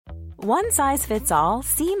One size fits all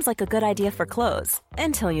seems like a good idea for clothes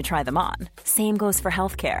until you try them on. Same goes for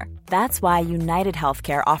healthcare. That's why United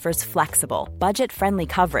Healthcare offers flexible, budget-friendly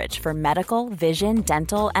coverage for medical, vision,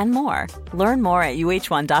 dental, and more. Learn more at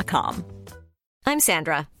uh1.com. I'm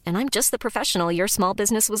Sandra, and I'm just the professional your small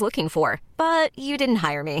business was looking for. But you didn't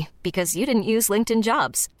hire me because you didn't use LinkedIn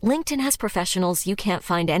Jobs. LinkedIn has professionals you can't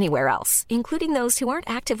find anywhere else, including those who aren't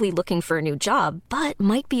actively looking for a new job, but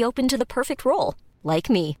might be open to the perfect role, like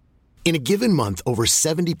me. In a given month, over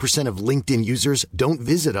 70% of LinkedIn users don't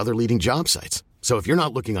visit other leading job sites. So if you're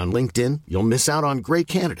not looking on LinkedIn, you'll miss out on great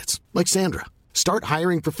candidates like Sandra. Start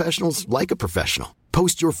hiring professionals like a professional.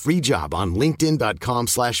 Post your free job on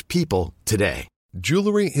linkedin.com/people today.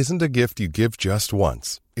 Jewelry isn't a gift you give just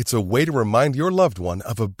once. It's a way to remind your loved one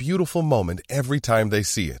of a beautiful moment every time they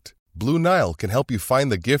see it. Blue Nile can help you find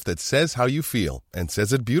the gift that says how you feel and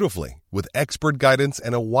says it beautifully, with expert guidance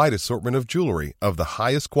and a wide assortment of jewelry of the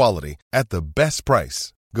highest quality at the best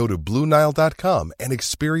price. Go to BlueNile.com and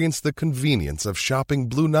experience the convenience of shopping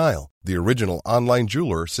Blue Nile, the original online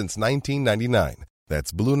jeweler since 1999.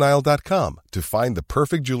 That's BlueNile.com to find the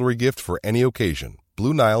perfect jewelry gift for any occasion.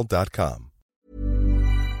 BlueNile.com.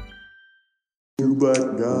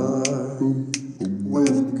 But God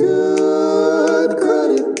with good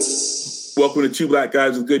credit. Welcome to Two Black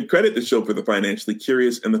Guys with Good Credit, the show for the financially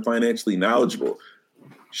curious and the financially knowledgeable.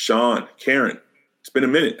 Sean, Karen, it's been a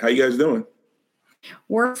minute. How you guys doing?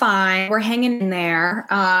 We're fine. We're hanging in there.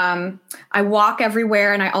 I walk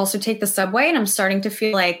everywhere and I also take the subway, and I'm starting to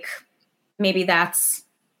feel like maybe that's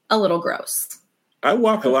a little gross. I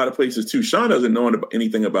walk a lot of places too. Sean doesn't know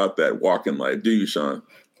anything about that walking life. Do you, Sean?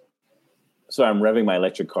 So I'm revving my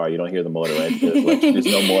electric car. You don't hear the motor, right? There's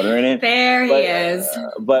no motor in it. He is.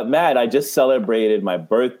 But Matt, I just celebrated my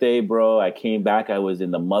birthday, bro. I came back. I was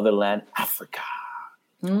in the motherland, Africa.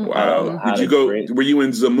 Wow. Did you go? Were you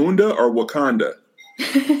in Zamunda or Wakanda?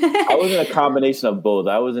 I was in a combination of both.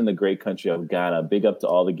 I was in the great country of Ghana. Big up to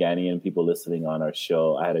all the Ghanaian people listening on our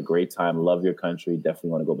show. I had a great time. Love your country. Definitely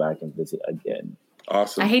want to go back and visit again.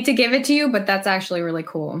 Awesome. I hate to give it to you, but that's actually really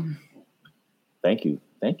cool. Thank you.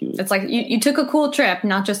 Thank you. It's like you took a cool trip,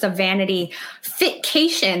 not just a vanity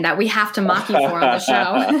fitcation that we have to mock you for on the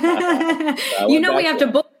show. We have to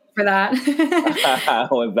book for that. I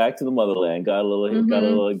went back to the motherland, dropped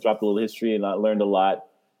a little history, and I learned a lot.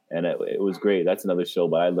 And it was great. That's another show,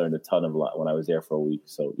 but I learned a lot when I was there for a week.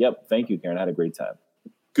 So, yep. Thank you, Karen. I had a great time.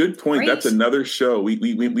 Good point. Great. That's another show.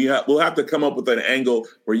 We'll have to come up with an angle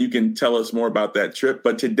where you can tell us more about that trip.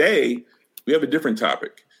 But today we have a different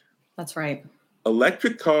topic. That's right.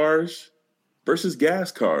 Electric cars versus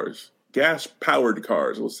gas cars, gas-powered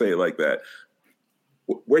cars. We'll say it like that.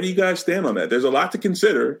 Where do you guys stand on that? There's a lot to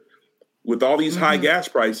consider with all these high gas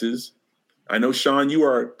prices. I know, Sean, you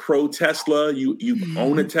are pro Tesla. You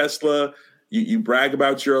own a Tesla. You brag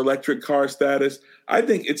about your electric car status. I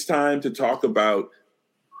think it's time to talk about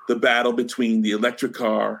the battle between the electric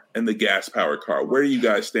car and the gas-powered car. Where do you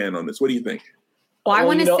guys stand on this? What do you think? Well, I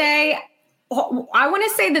want to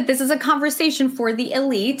say that this is a conversation for the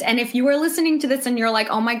elite. And if you are listening to this and you're like,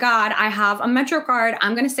 oh my God, I have a Metro card,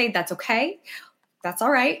 I'm going to say that's okay. That's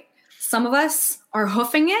all right. Some of us are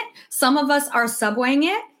hoofing it. Some of us are subwaying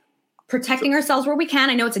it, protecting ourselves where we can.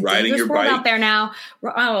 I know it's a dangerous world out there now.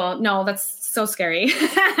 Oh, no, that's so scary.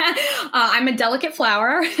 I'm a delicate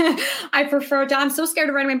flower. I'm so scared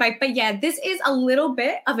to ride my bike. But yeah, this is a little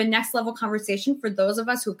bit of a next level conversation for those of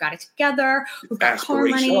us who've got it together, who've got car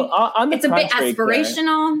money. It's a bit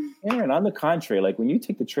aspirational. Aaron, on the contrary, like when you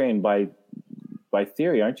take the train by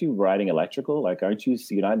theory, aren't you riding electrical? Like,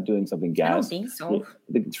 you're not doing something gas? I don't think so.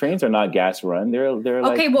 The trains are not gas run. They're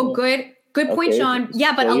okay. Like, well, good point, Sean.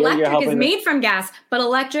 Yeah, but electric is made from gas. But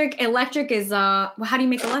electric is how do you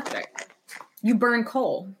make electric? You burn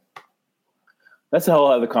coal. That's a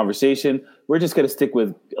whole other conversation. We're just going to stick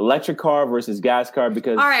with electric car versus gas car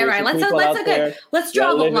because all right. Let's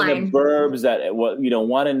draw the line. In the burbs that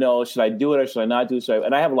want to know, should I do it or should I not do it?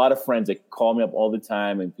 And I have a lot of friends that call me up all the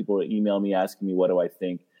time, and people email me asking me what do I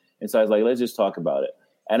think. And so I was like, let's just talk about it.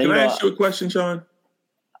 And Can I ask you a question, Sean?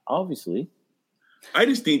 Obviously. I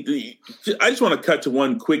just want to cut to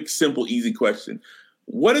one quick, simple, easy question.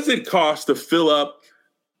 What does it cost to fill up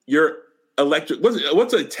your electric?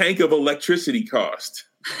 What's a tank of electricity cost?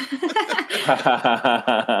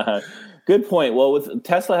 Good point. Well, with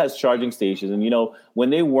Tesla has charging stations, and when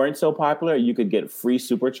they weren't so popular, you could get free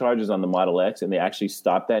superchargers on the Model X, and they actually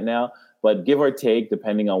stopped that now. But give or take,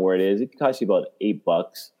 depending on where it is, it can cost you about $8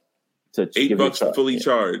 to $8 to fully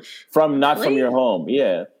charge from your home.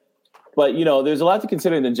 Yeah. But, there's a lot to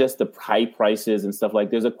consider than just the high prices and stuff.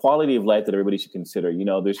 Like, there's a quality of life that everybody should consider.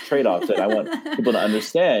 There's trade-offs that I want people to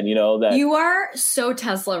understand, that you are so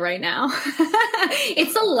Tesla right now.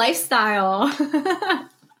 It's a lifestyle.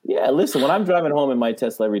 Yeah, listen, when I'm driving home in my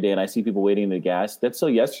Tesla every day and I see people waiting in the gas, that's so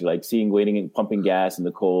yesterday, like waiting and pumping gas in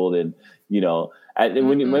the cold. And,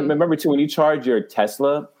 remember too, when you charge your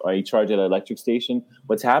Tesla or you charge at an electric station,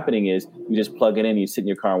 what's happening is you just plug it in, you sit in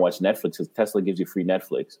your car and watch Netflix because Tesla gives you free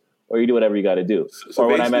Netflix, or you do whatever you got to do. So or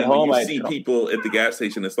when I'm at home, I see people at the gas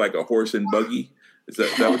station, it's like a horse and buggy. Is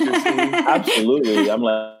that what you're saying? Absolutely. I'm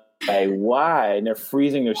like, why? And they're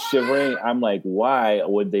freezing, they're shivering. I'm like, why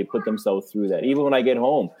would they put themselves through that? Even when I get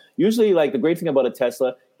home, usually, like, the great thing about a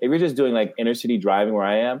Tesla, if you're just doing like inner city driving where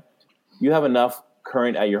I am, you have enough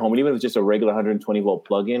current at your home. And even if it's just a regular 120 volt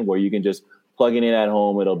plug-in where you can just plug it in at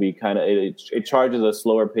home, it'll be it charges a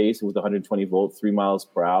slower pace with 120 volt, 3 to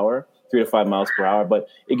 5 miles per hour. But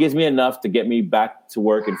it gives me enough to get me back to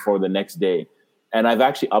work and for the next day. And I've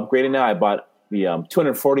actually upgraded now. I bought the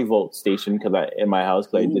 240 volt station in my house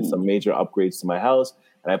because I did some major upgrades to my house,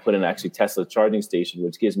 and I put in actually Tesla charging station,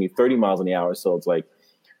 which gives me 30 miles an hour. So it's like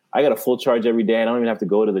I got a full charge every day. I don't even have to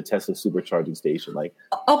go to the Tesla supercharging station. Like,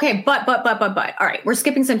 okay, but all right, we're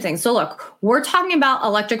skipping some things. So look, we're talking about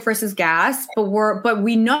electric versus gas, but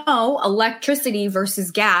we know electricity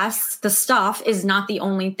versus gas, the stuff is not the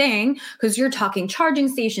only thing because you're talking charging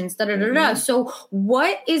stations, So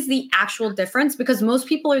what is the actual difference? Because most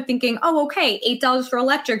people are thinking, oh, okay, $8 for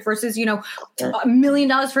electric versus, $1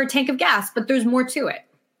 million for a tank of gas, but there's more to it.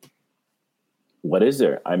 What is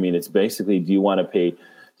there? I mean, it's basically, do you want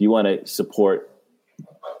to support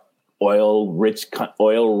oil rich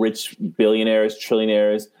billionaires,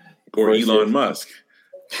 trillionaires, or versus Elon Musk?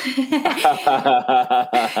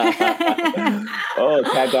 Oh,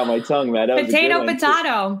 cat got my tongue, man. That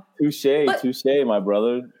potato. Touche, my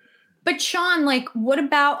brother. But Sean, like, what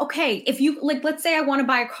about, okay, if you, like, let's say I want to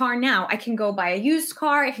buy a car now, I can go buy a used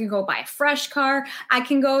car, I can go buy a fresh car, I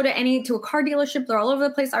can go to a car dealership, they're all over the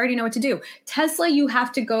place, I already know what to do. Tesla, you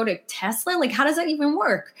have to go to Tesla? Like, how does that even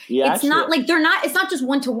work? Yeah, it's not like it's not just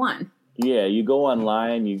one-to-one. Yeah, you go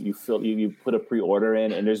online, you put a pre-order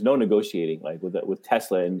in, and there's no negotiating like with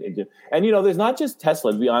Tesla, and there's not just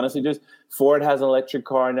Tesla. To be honest, just Ford has an electric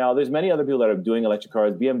car now. There's many other people that are doing electric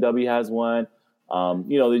cars. BMW has one.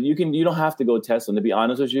 You don't have to go Tesla. And to be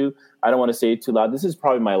honest with you, I don't want to say it too loud. This is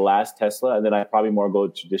probably my last Tesla, and then I probably more go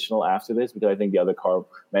traditional after this because I think the other car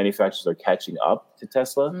manufacturers are catching up to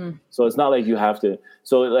Tesla. So it's not like you have to.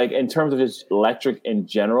 So like in terms of just electric in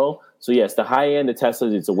general. So yes, the high end, the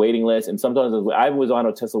Teslas, it's a waiting list, and sometimes I was on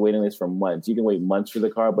a Tesla waiting list for months. You can wait months for the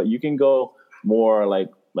car, but you can go more like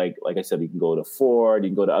I said, you can go to Ford, you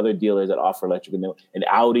can go to other dealers that offer electric, and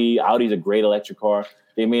Audi. Audi's a great electric car.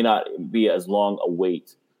 They may not be as long a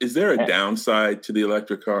wait. Is there a downside to the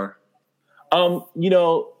electric car? From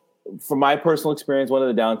my personal experience, one of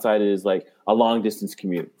the downside is like a long distance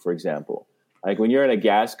commute, for example. Like when you're in a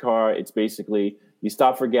gas car, it's basically you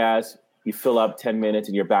stop for gas, you fill up 10 minutes,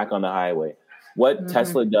 and you're back on the highway. What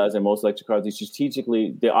Tesla does and most electric cars,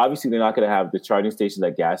 strategically, they're not going to have the charging stations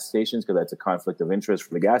at gas stations because that's a conflict of interest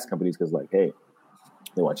for the gas companies because, like, hey,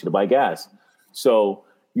 they want you to buy gas. So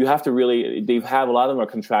you have to a lot of them are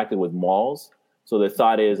contracted with malls. So the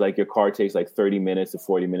thought is like your car takes like 30 minutes to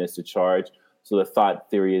 40 minutes to charge. So the thought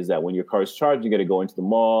theory is that when your car is charged, you're going to go into the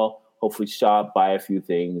mall, hopefully shop, buy a few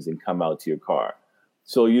things, and come out to your car.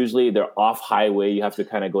 So usually they're off highway. You have to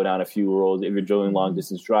kind of go down a few roads if you're doing long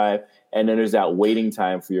distance drive. And then there's that waiting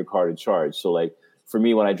time for your car to charge. So like for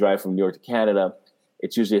me, when I drive from New York to Canada,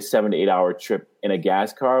 it's usually a 7 to 8 hour trip in a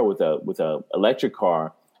gas car. With a electric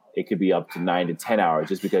car, it could be up to 9 to 10 hours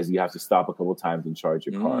just because you have to stop a couple of times and charge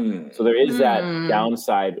your car. So there is that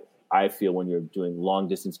downside, I feel, when you're doing long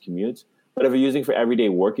distance commutes. But if you're using for everyday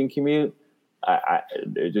working commute,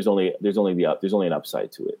 there's only an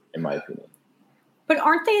upside to it, in my opinion. But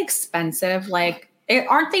aren't they expensive? Like,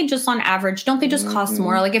 aren't they just on average? Don't they just cost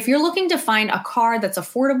more? Like, if you're looking to find a car that's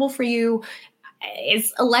affordable for you,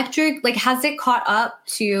 is electric, like, has it caught up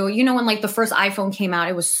to, when like the first iPhone came out,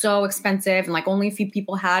 it was so expensive and like only a few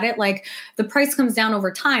people had it. Like the price comes down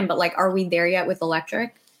over time, but like, are we there yet with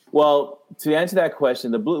electric? Well, to answer that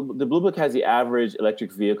question, the Blue Book has the average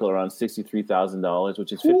electric vehicle around $63,000,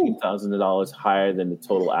 which is $15,000 higher than the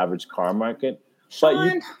total average car market.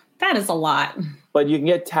 Sean, that is a lot. But you can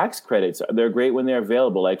get tax credits. They're great when they're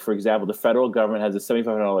available. Like, for example, the federal government has a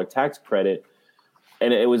 $7,500 tax credit,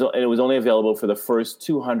 and it was only available for the first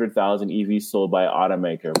 200,000 EVs sold by an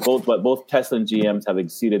automaker. Both Tesla and GMs have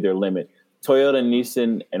exceeded their limit. Toyota,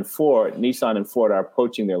 Nissan, and Ford are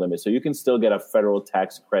approaching their limit. So you can still get a federal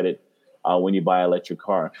tax credit when you buy an electric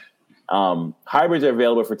car. Hybrids are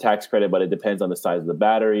available for tax credit, but it depends on the size of the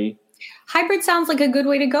battery. Hybrid sounds like a good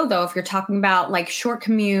way to go, though. If you're talking about like short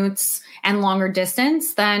commutes and longer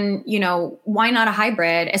distance, then, why not a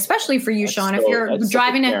hybrid? Especially for you, Sean, if you're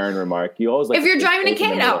driving a Karen remark. You always if you're driving a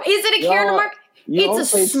Canada, is it a Karen remark?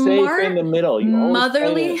 It's a smart, safe in the middle.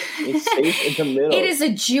 motherly. It's safe in the middle. It is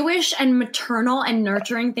a Jewish and maternal and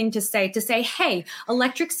nurturing thing to say, hey,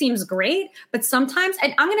 electric seems great, but sometimes,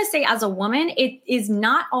 and I'm going to say as a woman, it is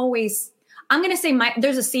not always. I'm going to say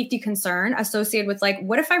there's a safety concern associated with like,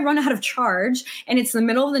 what if I run out of charge and it's the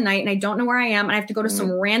middle of the night and I don't know where I am and I have to go to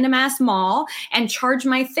some random ass mall and charge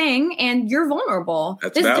my thing and you're vulnerable.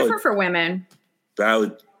 It's different for women.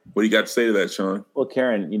 Valid. What do you got to say to that, Sean? Well,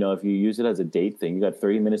 Karen, if you use it as a date thing, you got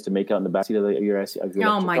 30 minutes to make out in the backseat of your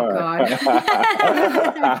oh my God.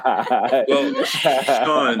 Well,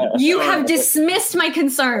 Sean. You have dismissed my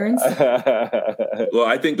concerns. Well,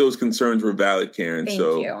 I think those concerns were valid, Karen. Thank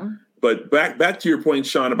you. But back to your point,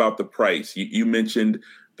 Sean, about the price. You mentioned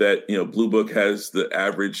that, Blue Book has the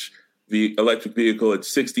average electric vehicle at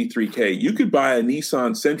 $63,000. You could buy a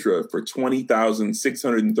Nissan Sentra for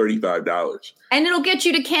 $20,635. And it'll get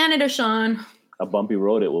you to Canada, Sean. A bumpy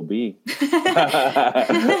road it will be. I'm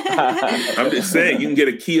just saying, you can get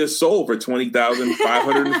a Kia Soul for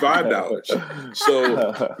 $20,505.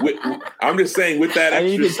 So I'm just saying, with that extra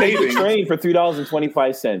and you can savings, take the train for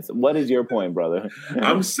 $3.25. What is your point, brother?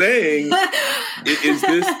 I'm saying, is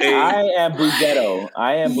this a? I am Bugetto.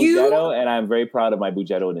 And I'm very proud of my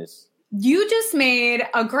Bugetto-ness. You just made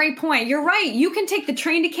a great point. You're right. You can take the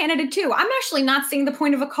train to Canada too. I'm actually not seeing the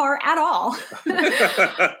point of a car at all.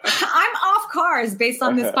 I'm off cars based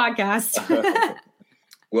on this podcast.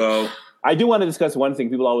 Well, I do want to discuss one thing.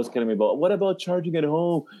 People always tell me about, what about charging at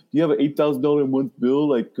home? Do you have an $8,000 a month bill,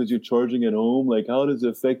 like, because you're charging at home? Like, how does it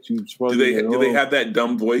affect you charging at home? Do they have that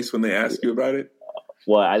dumb voice when they ask you about it?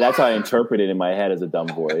 Well, that's how I interpret it in my head, as a dumb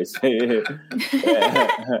voice. And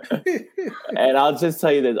I'll just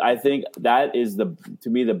tell you that I think that is to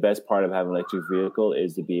me, the best part of having an electric vehicle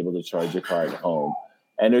is to be able to charge your car at home.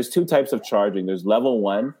 And there's two types of charging. There's level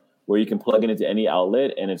 1, where you can plug it into any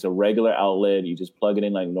outlet, and it's a regular outlet. You just plug it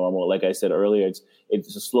in like normal. Like I said earlier, it's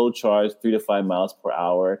a slow charge, 3 to 5 miles per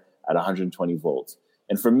hour at 120 volts.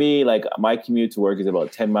 And for me, like, my commute to work is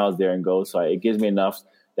about 10 miles there and go. So it gives me enough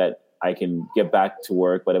that I can get back to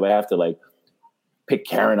work. But if I have to, like, pick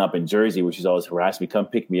Karen up in Jersey, which she's always harassed me, come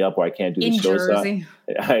pick me up, or I can't do the show.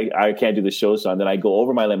 I can't do the show, so then I go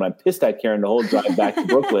over my limit. I'm pissed at Karen the whole drive back to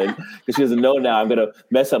Brooklyn because she doesn't know now I'm going to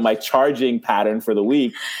mess up my charging pattern for the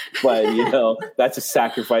week. But, that's a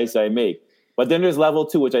sacrifice I make. But then there's level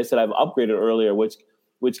 2, which I said I've upgraded earlier, which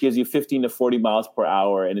gives you 15 to 40 miles per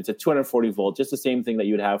hour. And it's a 240 volt, just the same thing that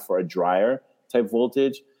you'd have for a dryer type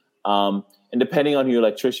voltage. And depending on who your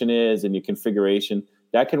electrician is and your configuration,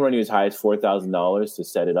 that can run you as high as $4,000 to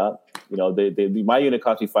set it up. My unit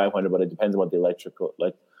cost me $500, but it depends on what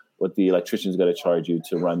the electrician's going to charge you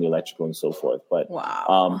to run the electrical and so forth. But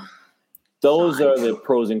wow. Those are the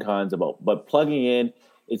pros and cons but plugging in,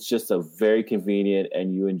 it's just a very convenient,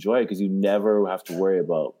 and you enjoy it because you never have to worry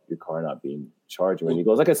about your car not being charged when you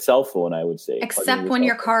go. It's like a cell phone, I would say. Except when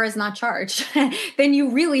your car is not charged. Then you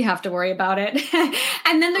really have to worry about it.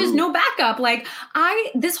 And then there's no backup. Like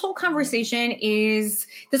this whole conversation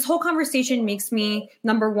makes me,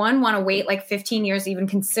 number one, want to wait like 15 years to even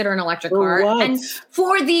consider an electric car. What? And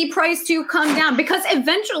for the price to come down, because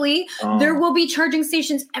eventually there will be charging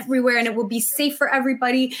stations everywhere and it will be safe for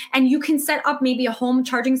everybody. And you can set up maybe a home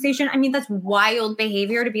charging station. I mean, that's wild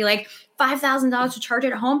behavior to be like, $5,000 to charge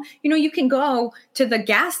it at home. You can go to the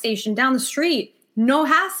gas station down the street, no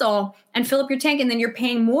hassle, and fill up your tank, and then you're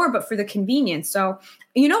paying more, but for the convenience. So,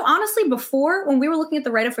 honestly, before, when we were looking at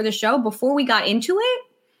the write-up for the show, before we got into it,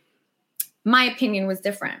 my opinion was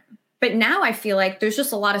different. But now I feel like there's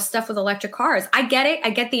just a lot of stuff with electric cars. I get it.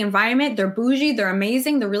 I get the environment. They're bougie. They're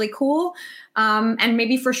amazing. They're really cool. And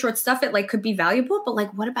maybe for short stuff, it could be valuable. But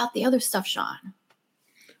what about the other stuff, Sean?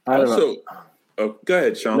 I don't know. Oh, go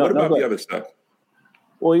ahead, Sean. What about the other stuff?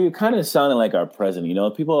 Well, you're kind of sounding like our president. We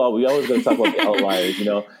always go to talk about the outliers.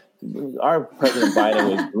 Our President Biden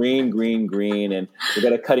was green, and we're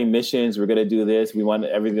going to cut emissions. We're going to do this. We want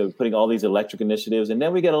everything, putting all these electric initiatives. And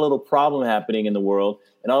then we get a little problem happening in the world.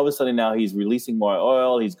 And all of a sudden now he's releasing more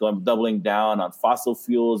oil. He's doubling down on fossil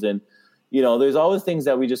fuels. And, there's always things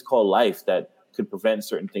that we just call life that could prevent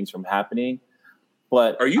certain things from happening.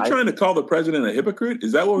 But are you trying to call the president a hypocrite?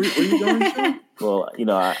 Is that what you're going to? Well,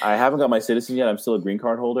 I haven't got my citizen yet. I'm still a green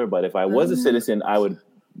card holder. But if I was a citizen, I would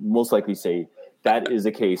most likely say that is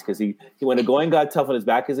the case. Because he when the going got tough and his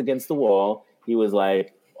back is against the wall, he was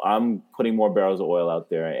like, I'm putting more barrels of oil out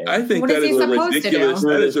there. And I think that is a ridiculous.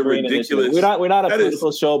 That is a ridiculous. We're not a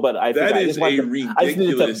political show, but I think I just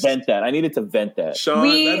needed to vent that. I needed to vent that. Sean,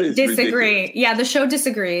 we disagree. Ridiculous. Yeah, the show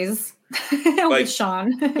disagrees. With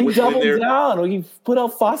Sean. We doubled down. We put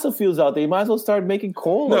out fossil fuels out there. You might as well start making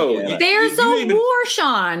coal. No, there's a war,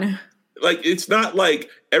 Sean. Like, it's not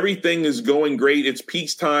like everything is going great. It's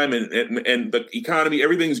peacetime and the economy,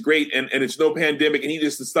 everything's great, and it's no pandemic. And he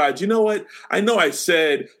just decides, you know what? I know I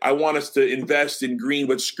said I want us to invest in green,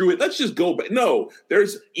 but screw it. Let's just go back. No,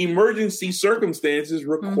 there's emergency circumstances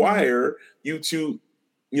require you to,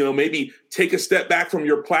 maybe take a step back from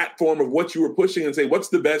your platform of what you were pushing and say, what's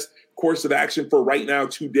the best course of action for right now,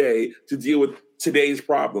 today, to deal with today's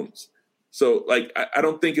problems? So, like, I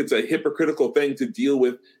don't think it's a hypocritical thing to deal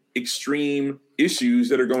with extreme issues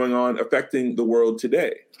that are going on affecting the world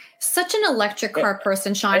today. Such an electric car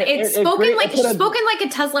person, Sean. It's spoken like a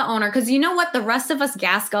Tesla owner, because you know what? The rest of us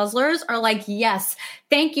gas guzzlers are like, yes,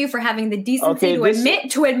 thank you for having the decency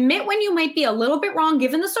to admit when you might be a little bit wrong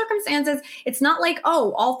given the circumstances. It's not like,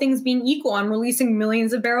 oh, all things being equal, I'm releasing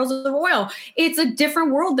millions of barrels of oil. It's a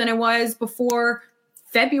different world than it was before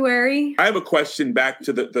February. I have a question back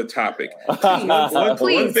to the topic.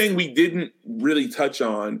 One thing we didn't really touch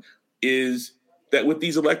on is that with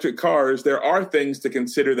these electric cars, there are things to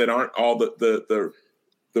consider that aren't all the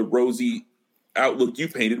rosy outlook you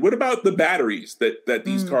painted. What about the batteries that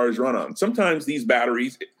these cars run on? Sometimes these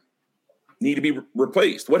batteries need to be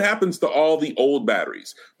replaced. What happens to all the old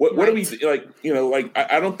batteries? What do we like?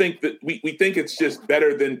 I don't think that we think it's just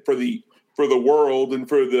better than for the world and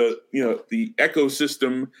for the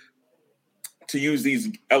ecosystem to use these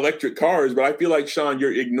electric cars. But I feel like, Sean,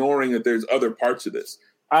 you're ignoring that there's other parts of this.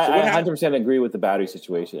 I 100% agree with the battery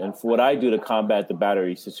situation. And for what I do to combat the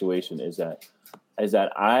battery situation is that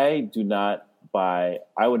I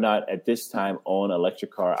would not at this time own an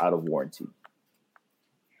electric car out of warranty.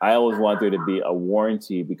 I always want there to be a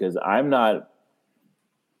warranty, because I'm not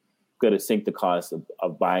going to sink the cost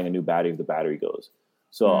of buying a new battery if the battery goes.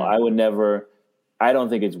 So I don't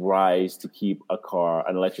think it's wise to keep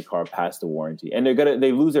an electric car past the warranty. And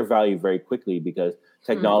they lose their value very quickly because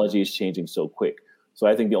technology is changing so quick. So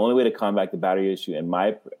I think the only way to combat the battery issue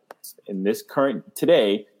in this current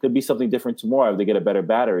today could be something different tomorrow if they get a better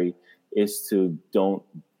battery, is to don't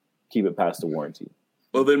keep it past the warranty.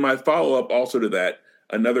 Well, then my follow-up also to that,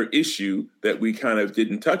 another issue that we kind of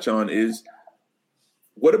didn't touch on is,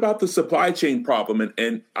 what about the supply chain problem?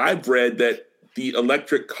 And I've read that the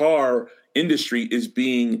electric car industry is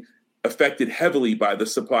being affected heavily by the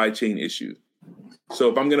supply chain issue. So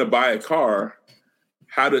if I'm going to buy a car,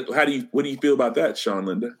 what do you feel about that, Sean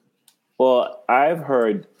Linda? Well, I've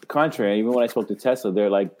heard contrary. Even when I spoke to Tesla,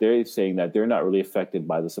 they're saying that they're not really affected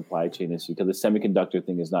by the supply chain issue because the semiconductor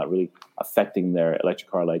thing is not really affecting their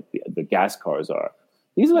electric car like the gas cars are.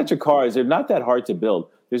 These electric cars, they're not that hard to build.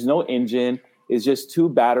 There's no engine. It's just two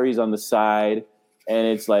batteries on the side. And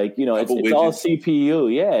it's like, it's all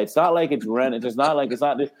CPU. Yeah, it's not like it's rent. There's not.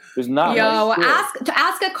 Yo,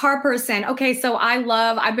 ask a car person. Okay, so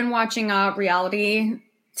I've been watching reality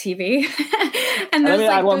TV, and there's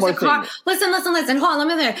a car. Listen. Hold on,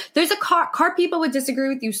 let me. There's a car people would disagree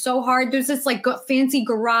with you so hard. There's this like fancy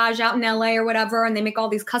garage out in LA or whatever, and they make all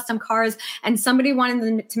these custom cars. And somebody wanted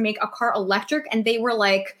them to make a car electric, and they were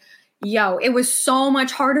like, yo, it was so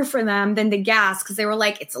much harder for them than the gas, because they were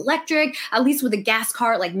like, it's electric. At least with a gas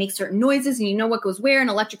car, it like makes certain noises and you know what goes where, and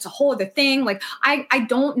electric's a whole other thing. Like, I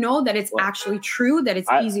don't know that it's actually true that it's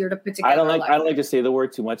easier to put together. I don't like to say the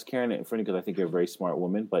word too much, Karen, in front of you, because I think you're a very smart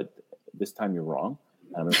woman, but this time you're wrong.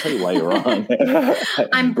 I'm going to tell you why you're wrong.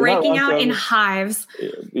 I'm breaking out in hives.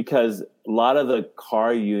 Because a lot of the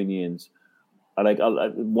car unions are like,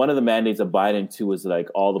 one of the mandates of Biden too was like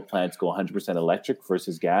all the plants go 100% electric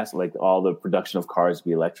versus gas, like all the production of cars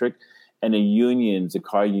be electric. And the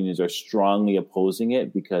car unions are strongly opposing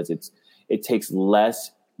it because it takes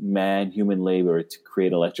less human labor to create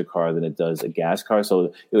an electric car than it does a gas car. So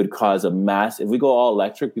it would cause if we go all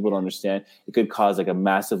electric, people don't understand, it could cause like a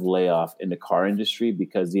massive layoff in the car industry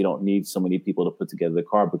because you don't need so many people to put together the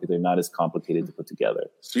car because they're not as complicated to put together.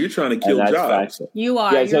 So you're trying to kill jobs. Factual. You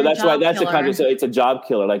are. Yeah, so that's why that's the concept. So it's a job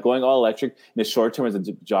killer. Like going all electric in the short term is a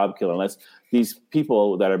job killer unless these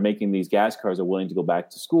people that are making these gas cars are willing to go back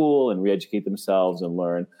to school and re-educate themselves and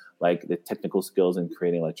learn like the technical skills in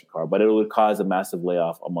creating an electric car. But it would cause a massive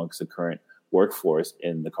layoff amongst the current workforce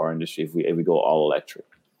in the car industry if we go all electric.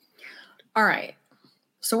 All right.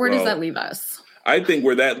 So where does that leave us? I think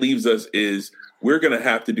where that leaves us is we're going to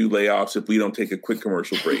have to do layoffs if we don't take a quick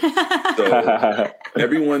commercial break. So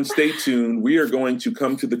everyone stay tuned. We are going to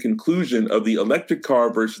come to the conclusion of the electric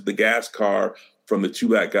car versus the gas car from the Two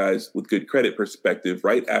Black Guys with Good Credit perspective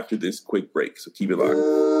right after this quick break. So keep it locked.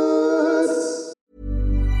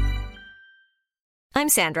 I'm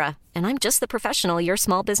Sandra, and I'm just the professional your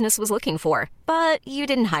small business was looking for. But you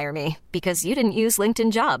didn't hire me because you didn't use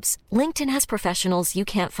LinkedIn Jobs. LinkedIn has professionals you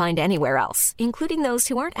can't find anywhere else, including those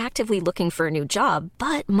who aren't actively looking for a new job,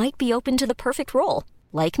 but might be open to the perfect role,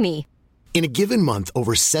 like me. In a given month,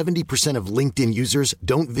 over 70% of LinkedIn users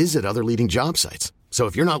don't visit other leading job sites. So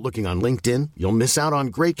if you're not looking on LinkedIn, you'll miss out on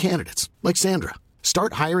great candidates like Sandra.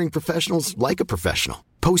 Start hiring professionals like a professional.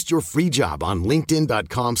 Post your free job on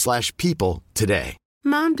linkedin.com/people today.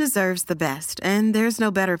 Mom deserves the best, and there's no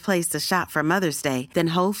better place to shop for Mother's Day than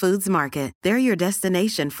Whole Foods Market. They're your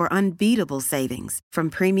destination for unbeatable savings, from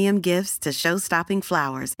premium gifts to show-stopping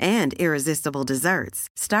flowers and irresistible desserts.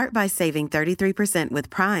 Start by saving 33% with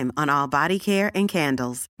Prime on all body care and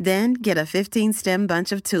candles. Then get a 15-stem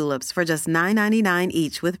bunch of tulips for just $9.99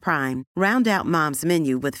 each with Prime. Round out Mom's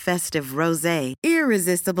menu with festive rosé,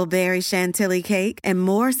 irresistible berry chantilly cake, and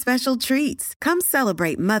more special treats. Come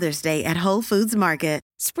celebrate Mother's Day at Whole Foods Market.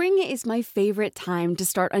 Spring is my favorite time to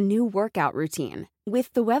start a new workout routine.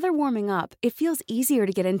 With the weather warming up, it feels easier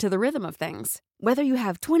to get into the rhythm of things. Whether you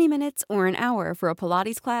have 20 minutes or an hour for a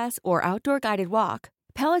Pilates class or outdoor guided walk,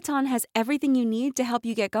 Peloton has everything you need to help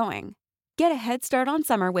you get going. Get a head start on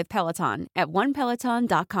summer with Peloton at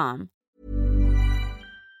onepeloton.com.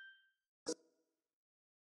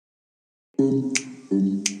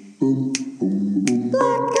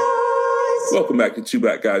 Welcome back to Two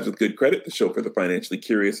Black Guys with Good Credit, the show for the financially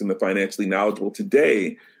curious and the financially knowledgeable.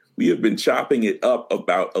 Today, we have been chopping it up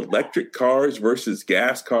about electric cars versus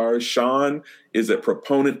gas cars. Sean is a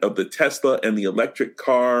proponent of the Tesla and the electric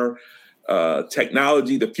car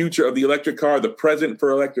technology, the future of the electric car, the present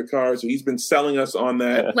for electric cars. So he's been selling us on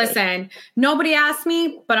that. Listen, nobody asked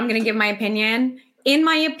me, but I'm going to give my opinion. In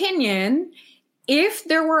my opinion, if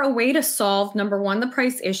there were a way to solve, number one, the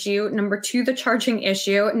price issue, number two, the charging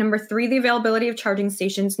issue, number three, the availability of charging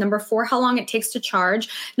stations, number four, how long it takes to charge,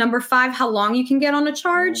 number five, how long you can get on a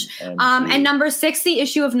charge, and number six, the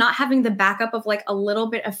issue of not having the backup of like a little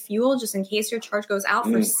bit of fuel just in case your charge goes out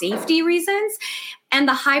for safety reasons, and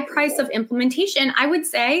the high price of implementation, I would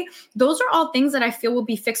say those are all things that I feel will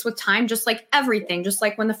be fixed with time, just like everything, just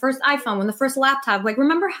like when the first iPhone, when the first laptop, like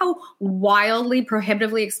remember how wildly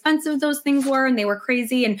prohibitively expensive those things were and they were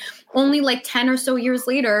crazy, and only like 10 or so years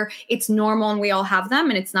later, it's normal and we all have them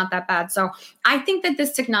and it's not that bad. So I think that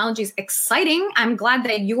this technology is exciting. I'm glad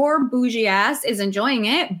that your bougie ass is enjoying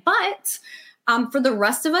it, but for the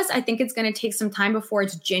rest of us, I think it's going to take some time before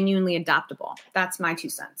it's genuinely adoptable. That's my 2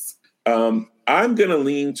 cents. I'm going to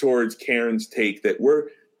lean towards Karen's take that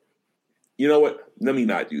you know what? Let me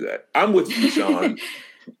not do that. I'm with you, Sean.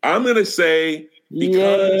 I'm going to say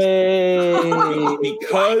because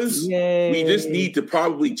we just need to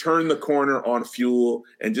probably turn the corner on fuel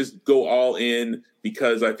and just go all in,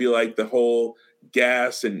 because I feel like the whole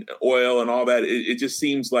gas and oil and all that, it just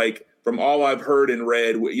seems like from all I've heard and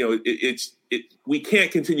read, we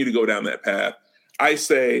can't continue to go down that path. I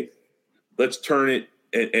say, let's turn it.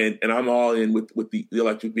 And I'm all in with the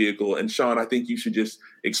electric vehicle. And Sean, I think you should just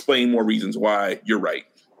explain more reasons why you're right.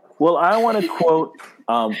 Well, I want to quote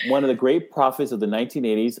one of the great prophets of the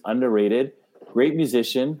 1980s, underrated, great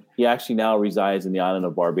musician. He actually now resides in the island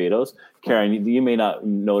of Barbados. Karen, you may not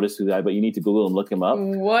notice who that, but you need to Google and look him up.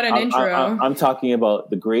 What an intro. I'm talking about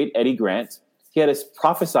the great Eddie Grant. He had us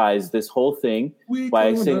prophesize this whole thing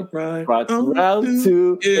by saying, round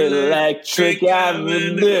to Electric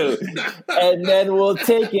Avenue, and then we'll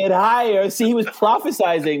take it higher. See, he was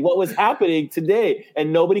prophesizing what was happening today,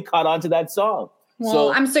 and nobody caught on to that song.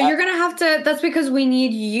 Well, so you're going to have to, that's because we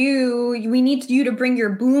need you to bring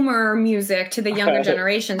your boomer music to the younger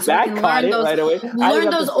generation. So we can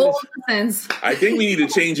learn those old lessons. I think we need to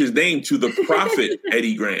change his name to the Prophet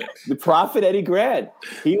Eddie Grant. The Prophet Eddie Grant.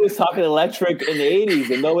 He was talking electric in the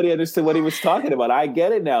 80s and nobody understood what he was talking about. I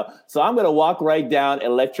get it now. So I'm going to walk right down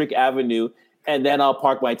Electric Avenue and then I'll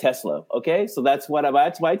park my Tesla. Okay. So that's my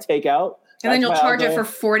takeout. And then you'll charge it for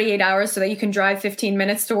 48 hours so that you can drive 15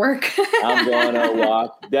 minutes to work. I'm going to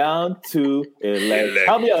walk down to Electric.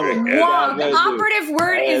 Walk. The operative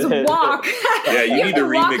word is walk. Yeah, you need to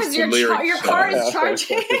remix the lyrics. Your car is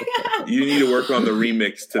charging. You need to work on the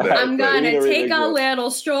remix to that. I'm going to take a little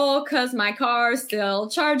stroll because my car's still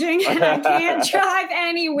charging and I can't drive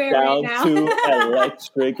anywhere right now. Down to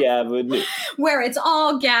Electric Avenue. Where it's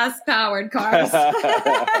all gas-powered cars.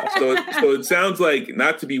 So it sounds like,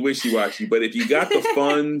 not to be wishy-washy, but if you got the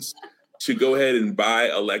funds to go ahead and buy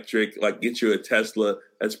electric, like get you a Tesla,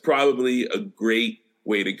 that's probably a great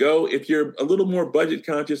way to go. If you're a little more budget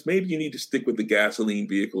conscious, maybe you need to stick with the gasoline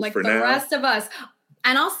vehicles for now. Like the rest of us.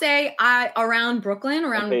 And I'll say around Brooklyn,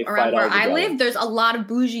 around where I live, there's a lot of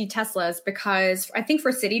bougie Teslas because I think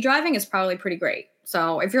for city driving is probably pretty great.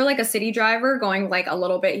 So if you're like a city driver going like a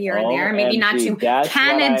little bit here and there, maybe not to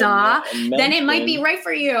Canada, then it might be right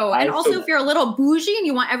for you. And also if you're a little bougie and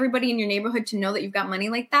you want everybody in your neighborhood to know that you've got money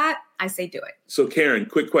like that, I say do it. So Karen,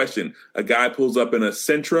 quick question. A guy pulls up in a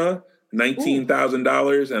Sentra,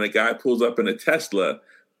 $19,000, and a guy pulls up in a Tesla.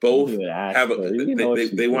 Both have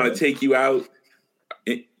they want to take you out.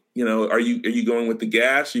 You know, are you going with the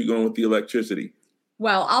gas? Or are you going with the electricity?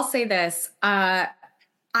 Well, I'll say this.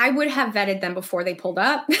 I would have vetted them before they pulled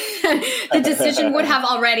up. The decision would have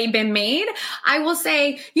already been made. I will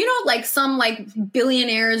say, you know, like some like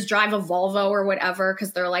billionaires drive a Volvo or whatever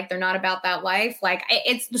because they're not about that life. Like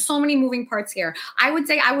there's so many moving parts here. I would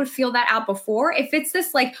say I would feel that out before. If it's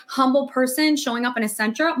this like humble person showing up in a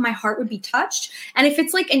Sentra, my heart would be touched. And if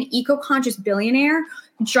it's like an eco-conscious billionaire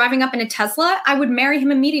driving up in a Tesla, I would marry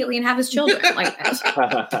him immediately and have his children.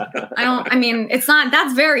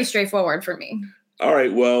 That's very straightforward for me. All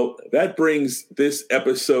right, well, that brings this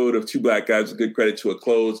episode of Two Black Guys with Good Credit to a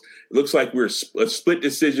close. It looks like we're a split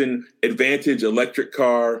decision advantage electric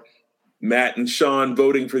car. Matt and Sean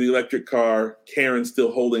voting for the electric car. Karen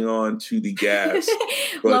still holding on to the gas.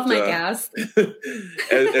 Love my gas.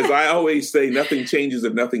 as I always say, nothing changes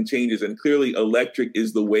if nothing changes. And clearly electric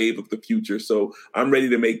is the wave of the future. So I'm ready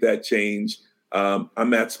to make that change. I'm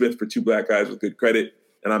Matt Smith for Two Black Guys with Good Credit,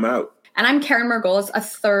 and I'm out. And I'm Karen Margolis, a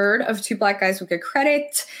third of Two Black Guys with Good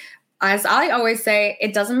Credit. As I always say,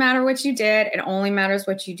 it doesn't matter what you did. It only matters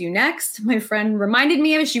what you do next. My friend reminded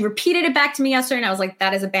me of it. She repeated it back to me yesterday, and I was like,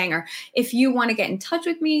 that is a banger. If you want to get in touch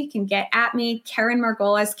with me, you can get at me, Karen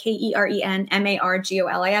Margolis,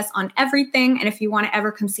 KerenMargolis on everything. And if you want to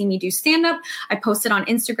ever come see me do stand-up, I post it on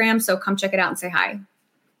Instagram, so come check it out and say hi.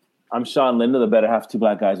 I'm Sean Linda, the better half of Two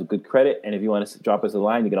Black Guys with Good Credit. And if you want to drop us a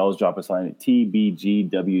line, you can always drop us a line at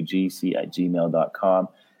tbgwgc@gmail.com.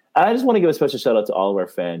 I just want to give a special shout out to all of our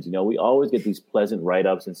fans. You know, we always get these pleasant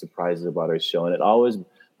write-ups and surprises about our show, and it always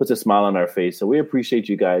puts a smile on our face. So we appreciate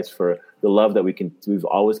you guys for the love that we've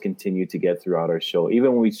always continued to get throughout our show.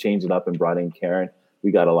 Even when we changed it up and brought in Karen, we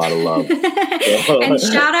got a lot of love. And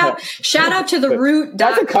shout out to the root.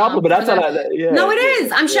 That's a compliment. That's No, it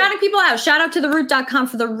is. I'm shouting people out. Shout out to theroot.com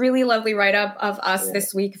for the really lovely write-up of us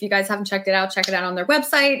this week. If you guys haven't checked it out, check it out on their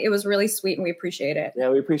website. It was really sweet and we appreciate it. Yeah,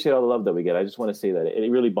 we appreciate all the love that we get. I just want to say that it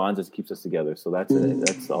really bonds us, keeps us together. So that's it.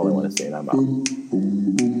 That's all I want to say, and I'm out.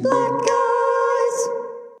 Black guys.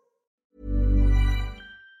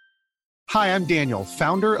 Hi, I'm Daniel,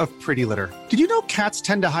 founder of Pretty Litter. Did you know cats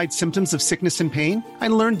tend to hide symptoms of sickness and pain? I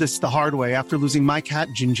learned this the hard way after losing my cat,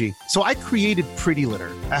 Gingy. So I created Pretty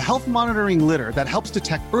Litter, a health monitoring litter that helps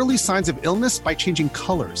detect early signs of illness by changing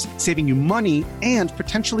colors, saving you money and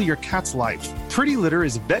potentially your cat's life. Pretty Litter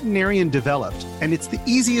is veterinarian developed, and it's the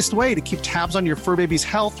easiest way to keep tabs on your fur baby's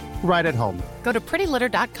health right at home. Go to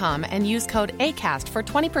prettylitter.com and use code ACAST for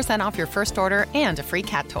 20% off your first order and a free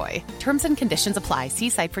cat toy. Terms and conditions apply. See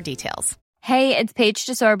site for details. Hey, it's Paige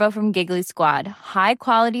DeSorbo from Giggly Squad. High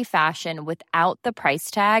quality fashion without the price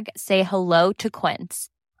tag. Say hello to Quince.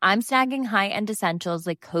 I'm snagging high-end essentials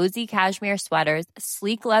like cozy cashmere sweaters,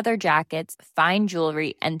 sleek leather jackets, fine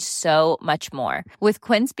jewelry, and so much more. With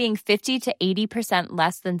Quince being 50 to 80%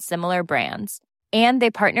 less than similar brands. And they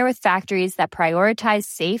partner with factories that prioritize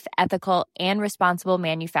safe, ethical, and responsible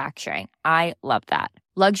manufacturing. I love that.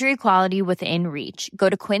 Luxury quality within reach. Go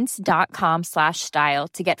to quince.com/style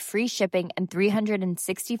to get free shipping and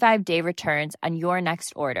 365-day returns on your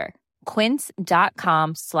next order.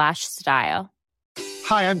 Quince.com/style.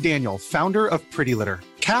 Hi, I'm Daniel, founder of Pretty Litter.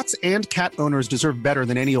 Cats and cat owners deserve better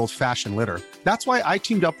than any old-fashioned litter. That's why I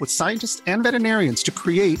teamed up with scientists and veterinarians to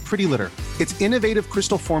create Pretty Litter. Its innovative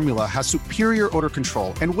crystal formula has superior odor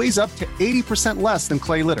control and weighs up to 80% less than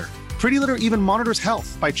clay litter. Pretty Litter even monitors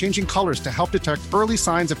health by changing colors to help detect early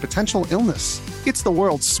signs of potential illness. It's the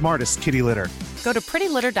world's smartest kitty litter. Go to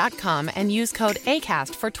prettylitter.com and use code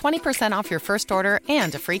ACAST for 20% off your first order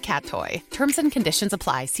and a free cat toy. Terms and conditions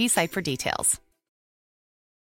apply. See site for details.